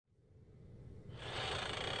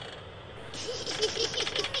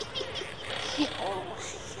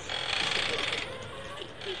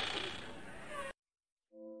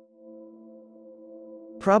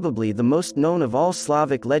Probably the most known of all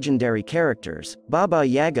Slavic legendary characters, Baba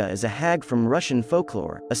Yaga is a hag from Russian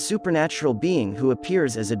folklore, a supernatural being who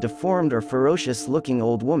appears as a deformed or ferocious-looking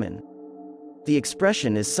old woman. The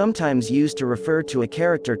expression is sometimes used to refer to a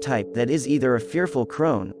character type that is either a fearful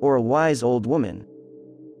crone or a wise old woman.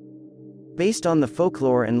 Based on the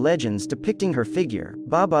folklore and legends depicting her figure,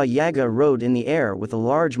 Baba Yaga rode in the air with a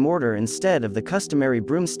large mortar instead of the customary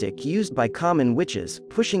broomstick used by common witches,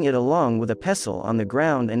 pushing it along with a pestle on the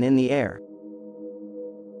ground and in the air.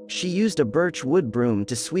 She used a birch wood broom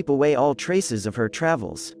to sweep away all traces of her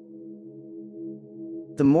travels.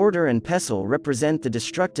 The mortar and pestle represent the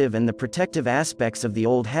destructive and the protective aspects of the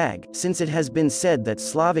old hag, since it has been said that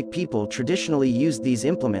Slavic people traditionally used these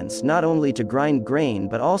implements not only to grind grain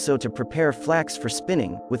but also to prepare flax for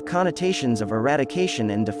spinning, with connotations of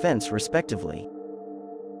eradication and defense respectively.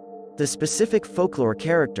 The specific folklore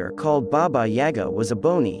character called Baba Yaga was a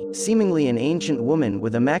bony, seemingly an ancient woman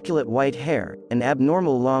with immaculate white hair, an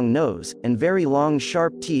abnormal long nose, and very long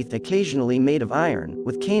sharp teeth occasionally made of iron,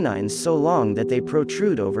 with canines so long that they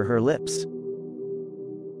protrude over her lips.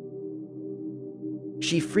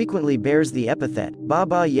 She frequently bears the epithet,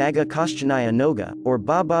 Baba Yaga Koshchanaya Noga, or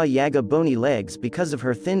Baba Yaga bony legs because of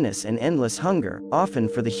her thinness and endless hunger, often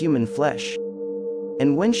for the human flesh.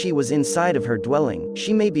 And when she was inside of her dwelling,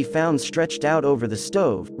 she may be found stretched out over the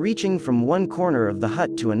stove, reaching from one corner of the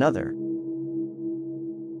hut to another.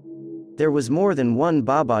 There was more than one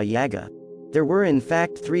Baba Yaga. There were in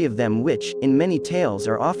fact 3 of them which, in many tales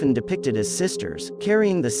are often depicted as sisters,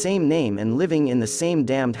 carrying the same name and living in the same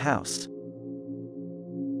damned house.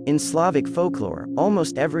 In Slavic folklore,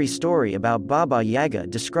 almost every story about Baba Yaga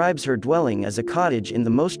describes her dwelling as a cottage in the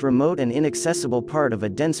most remote and inaccessible part of a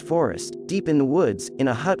dense forest, deep in the woods, in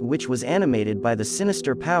a hut which was animated by the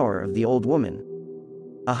sinister power of the old woman.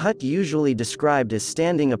 A hut usually described as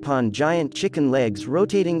standing upon giant chicken legs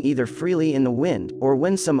rotating either freely in the wind, or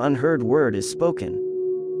when some unheard word is spoken.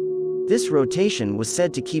 This rotation was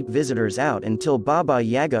said to keep visitors out until Baba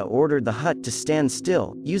Yaga ordered the hut to stand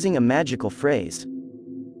still, using a magical phrase.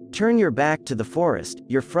 "Turn your back to the forest,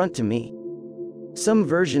 your front to me." Some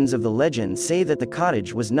versions of the legend say that the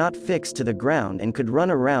cottage was not fixed to the ground and could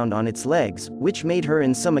run around on its legs, which made her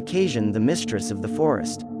in some occasion the mistress of the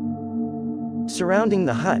forest. Surrounding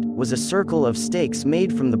the hut was a circle of stakes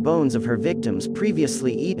made from the bones of her victims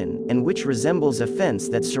previously eaten, and which resembles a fence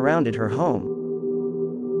that surrounded her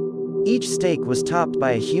home. Each stake was topped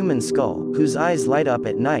by a human skull, whose eyes light up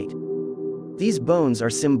at night. These bones are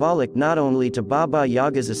symbolic not only to Baba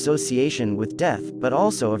Yaga's association with death, but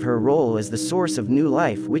also of her role as the source of new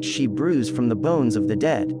life which she brews from the bones of the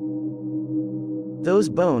dead. Those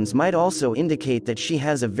bones might also indicate that she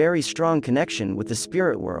has a very strong connection with the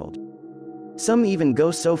spirit world. Some even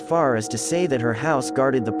go so far as to say that her house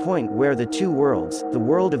guarded the point where the 2 worlds, the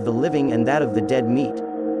world of the living and that of the dead, meet.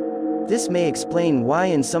 This may explain why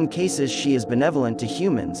in some cases she is benevolent to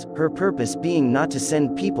humans, her purpose being not to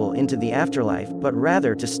send people into the afterlife but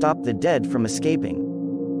rather to stop the dead from escaping.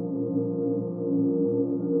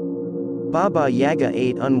 Baba Yaga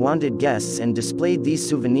ate unwanted guests and displayed these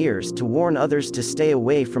souvenirs to warn others to stay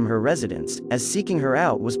away from her residence, as seeking her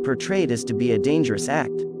out was portrayed as to be a dangerous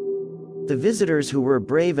act. The visitors who were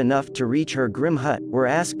brave enough to reach her grim hut were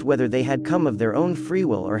asked whether they had come of their own free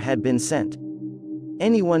will or had been sent.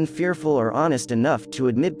 Anyone fearful or honest enough to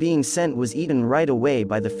admit being sent was eaten right away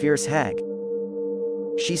by the fierce hag.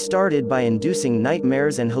 She started by inducing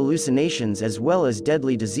nightmares and hallucinations as well as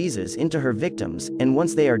deadly diseases into her victims, and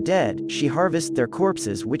once they are dead, she harvests their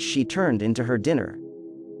corpses which she turned into her dinner.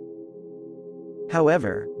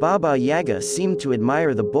 However, Baba Yaga seemed to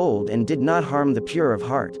admire the bold and did not harm the pure of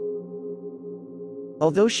heart.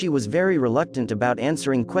 Although she was very reluctant about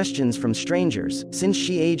answering questions from strangers, since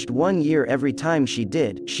she aged 1 year every time she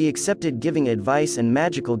did, she accepted giving advice and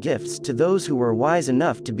magical gifts to those who were wise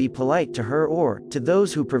enough to be polite to her or to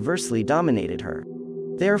those who perversely dominated her.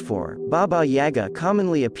 Therefore, Baba Yaga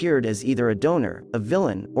commonly appeared as either a donor, a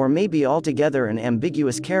villain, or maybe altogether an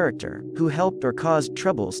ambiguous character, who helped or caused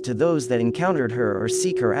troubles to those that encountered her or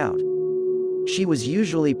seek her out. She was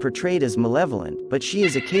usually portrayed as malevolent, but she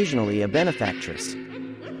is occasionally a benefactress.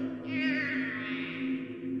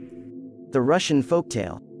 The Russian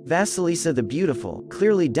folktale, Vasilisa the Beautiful,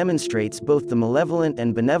 clearly demonstrates both the malevolent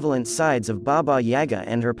and benevolent sides of Baba Yaga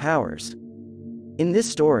and her powers. In this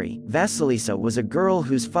story, Vasilisa was a girl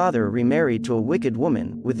whose father remarried to a wicked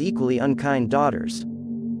woman, with equally unkind daughters.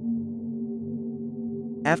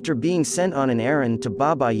 After being sent on an errand to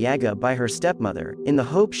Baba Yaga by her stepmother, in the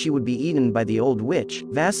hope she would be eaten by the old witch,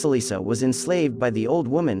 Vasilisa was enslaved by the old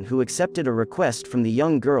woman, who accepted a request from the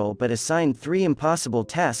young girl but assigned 3 impossible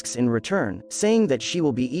tasks in return, saying that she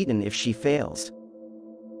will be eaten if she fails.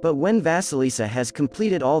 But when Vasilisa has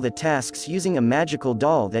completed all the tasks using a magical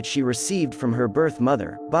doll that she received from her birth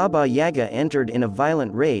mother, Baba Yaga entered in a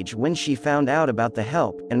violent rage when she found out about the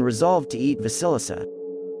help, and resolved to eat Vasilisa.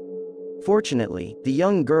 Fortunately, the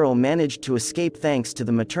young girl managed to escape thanks to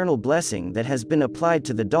the maternal blessing that has been applied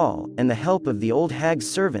to the doll, and the help of the old hag's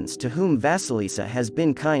servants to whom Vasilisa has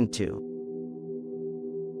been kind to.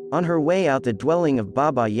 On her way out the dwelling of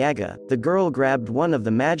Baba Yaga, the girl grabbed one of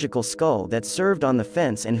the magical skull that served on the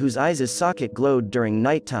fence and whose eyes' socket glowed during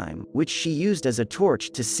nighttime, which she used as a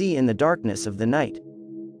torch to see in the darkness of the night.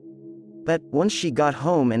 But, once she got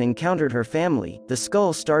home and encountered her family, the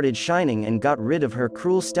skull started shining and got rid of her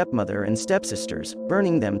cruel stepmother and stepsisters,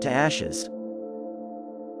 burning them to ashes.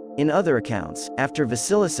 In other accounts, after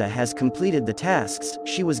Vasilisa has completed the tasks,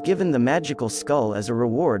 she was given the magical skull as a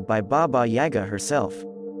reward by Baba Yaga herself.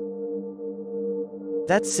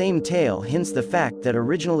 That same tale hints the fact that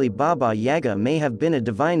originally Baba Yaga may have been a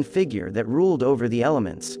divine figure that ruled over the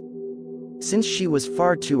elements. Since she was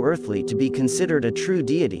far too earthly to be considered a true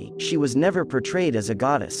deity, she was never portrayed as a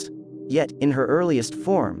goddess. Yet, in her earliest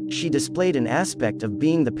form, she displayed an aspect of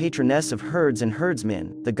being the patroness of herds and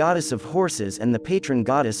herdsmen, the goddess of horses and the patron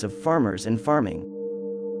goddess of farmers and farming.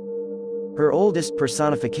 Her oldest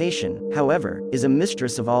personification, however, is a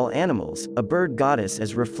mistress of all animals, a bird goddess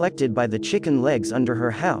as reflected by the chicken legs under her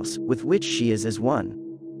house, with which she is as one.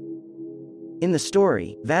 In the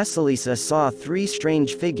story, Vasilisa saw 3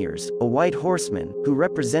 strange figures, a white horseman, who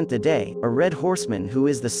represent the day, a red horseman who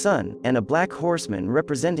is the sun, and a black horseman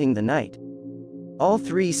representing the night. All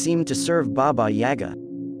 3 seemed to serve Baba Yaga.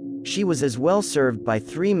 She was as well served by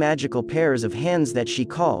 3 magical pairs of hands that she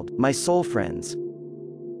called, "my soul friends."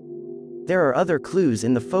 There are other clues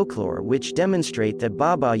in the folklore which demonstrate that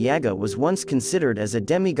Baba Yaga was once considered as a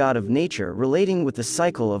demigod of nature relating with the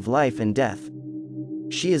cycle of life and death.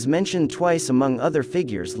 She is mentioned twice among other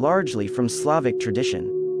figures largely from Slavic tradition.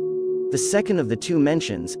 The second of the 2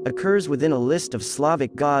 mentions occurs within a list of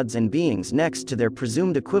Slavic gods and beings next to their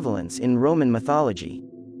presumed equivalents in Roman mythology.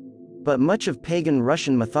 But much of pagan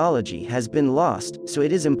Russian mythology has been lost, so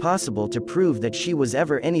it is impossible to prove that she was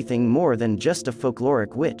ever anything more than just a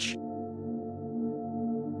folkloric witch.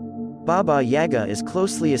 Baba Yaga is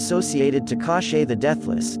closely associated to Koshchei the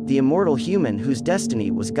Deathless, the immortal human whose destiny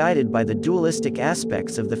was guided by the dualistic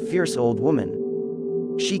aspects of the fierce old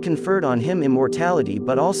woman. She conferred on him immortality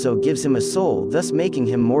but also gives him a soul, thus making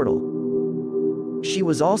him mortal. She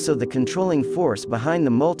was also the controlling force behind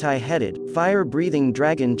the multi-headed, fire-breathing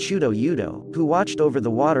dragon Chudo Yudo, who watched over the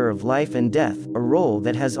water of life and death, a role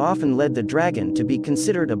that has often led the dragon to be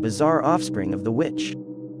considered a bizarre offspring of the witch.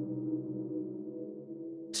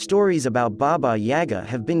 Stories about Baba Yaga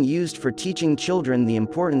have been used for teaching children the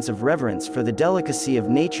importance of reverence for the delicacy of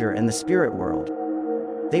nature and the spirit world.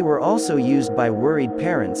 They were also used by worried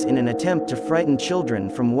parents in an attempt to frighten children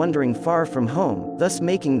from wandering far from home, thus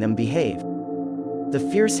making them behave. The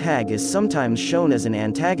fierce hag is sometimes shown as an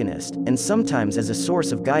antagonist, and sometimes as a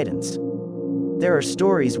source of guidance. There are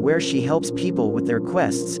stories where she helps people with their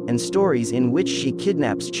quests, and stories in which she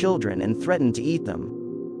kidnaps children and threatens to eat them.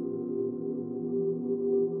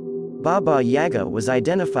 Baba Yaga was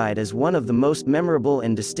identified as one of the most memorable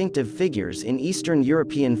and distinctive figures in Eastern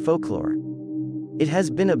European folklore. It has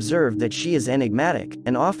been observed that she is enigmatic,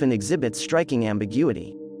 and often exhibits striking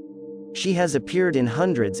ambiguity. She has appeared in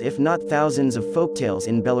hundreds if not thousands of folktales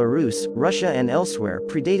in Belarus, Russia and elsewhere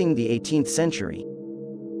predating the 18th century.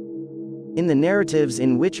 In the narratives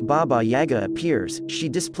in which Baba Yaga appears, she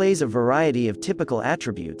displays a variety of typical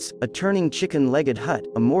attributes: a turning chicken-legged hut,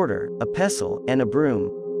 a mortar, a pestle, and a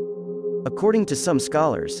broom. According to some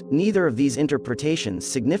scholars, neither of these interpretations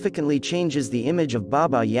significantly changes the image of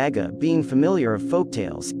Baba Yaga being familiar of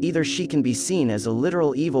folktales. Either she can be seen as a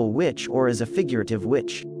literal evil witch or as a figurative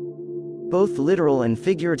witch. Both literal and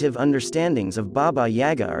figurative understandings of Baba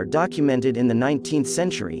Yaga are documented in the 19th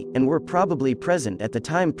century, and were probably present at the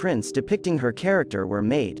time prints depicting her character were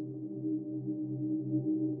made.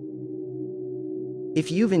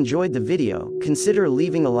 If you've enjoyed the video, consider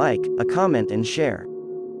leaving a like, a comment and share.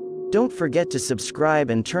 Don't forget to subscribe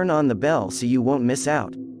and turn on the bell so you won't miss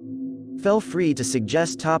out. Feel free to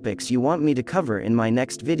suggest topics you want me to cover in my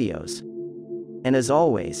next videos. And as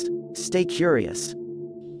always, stay curious.